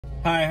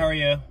Hi, how are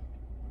you?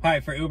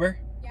 Hi, for Uber?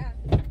 Yeah.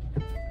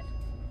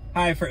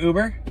 Hi, for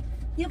Uber?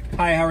 Yep.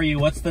 Hi, how are you?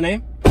 What's the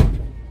name?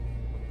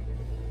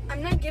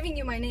 I'm not giving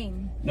you my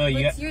name. No,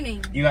 What's your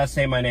name? You gotta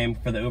say my name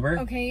for the Uber.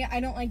 Okay, I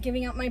don't like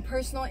giving out my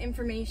personal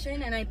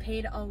information, and I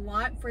paid a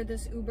lot for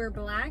this Uber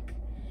Black.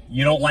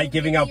 You don't like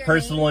giving out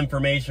personal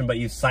information, but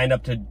you signed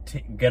up to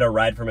get a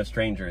ride from a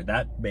stranger.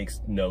 That makes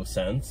no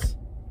sense.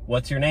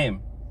 What's your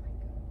name?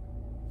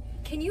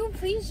 Can you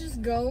please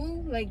just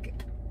go? Like,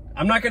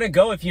 I'm not gonna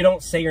go if you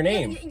don't say your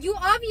name. You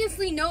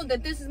obviously know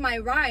that this is my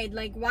ride.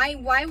 Like, why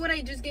would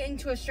I just get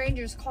into a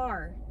stranger's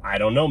car? I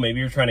don't know. Maybe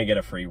you're trying to get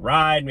a free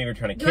ride. Maybe you're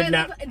trying to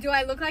kidnap. Do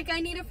I look like I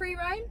need a free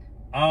ride?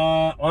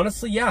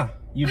 Honestly, yeah,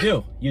 you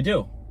do. You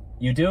do.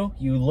 You do.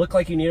 You look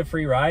like you need a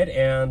free ride,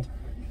 and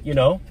you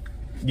know,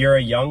 you're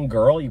a young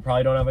girl. You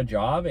probably don't have a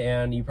job,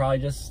 and you probably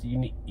just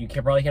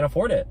probably can't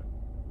afford it.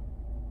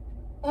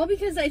 All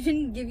because I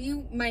didn't give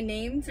you my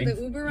name to the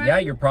Uber ride? Yeah,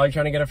 you're probably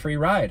trying to get a free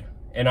ride.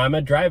 And I'm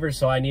a driver,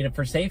 so I need it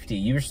for safety.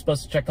 You were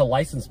supposed to check the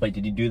license plate.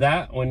 Did you do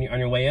that when on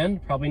your way in?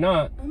 Probably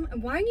not.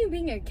 Why are you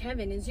being a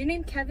Kevin? Is your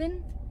name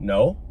Kevin?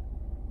 No.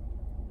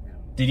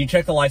 Did you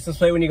check the license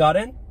plate when you got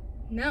in?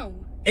 No.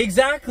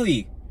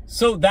 Exactly.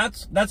 So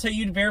that's how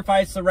you'd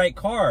verify it's the right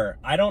car.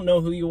 I don't know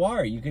who you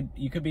are. You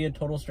could be a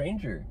total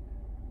stranger.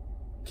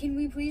 Can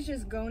we please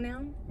just go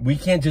now? We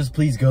can't just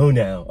please go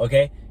now,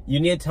 okay?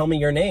 You need to tell me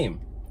your name.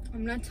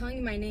 I'm not telling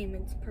you my name.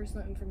 It's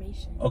personal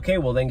information. Okay,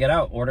 well then get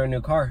out. Order a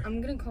new car. I'm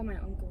gonna call my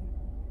uncle.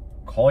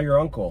 Call your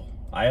uncle.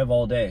 I have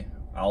all day.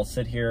 I'll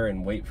sit here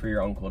and wait for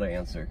your uncle to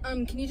answer.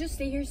 Can you just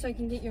stay here so I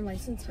can get your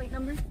license plate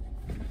number?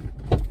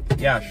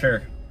 Yeah,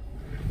 sure.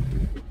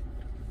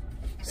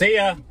 See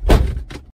ya.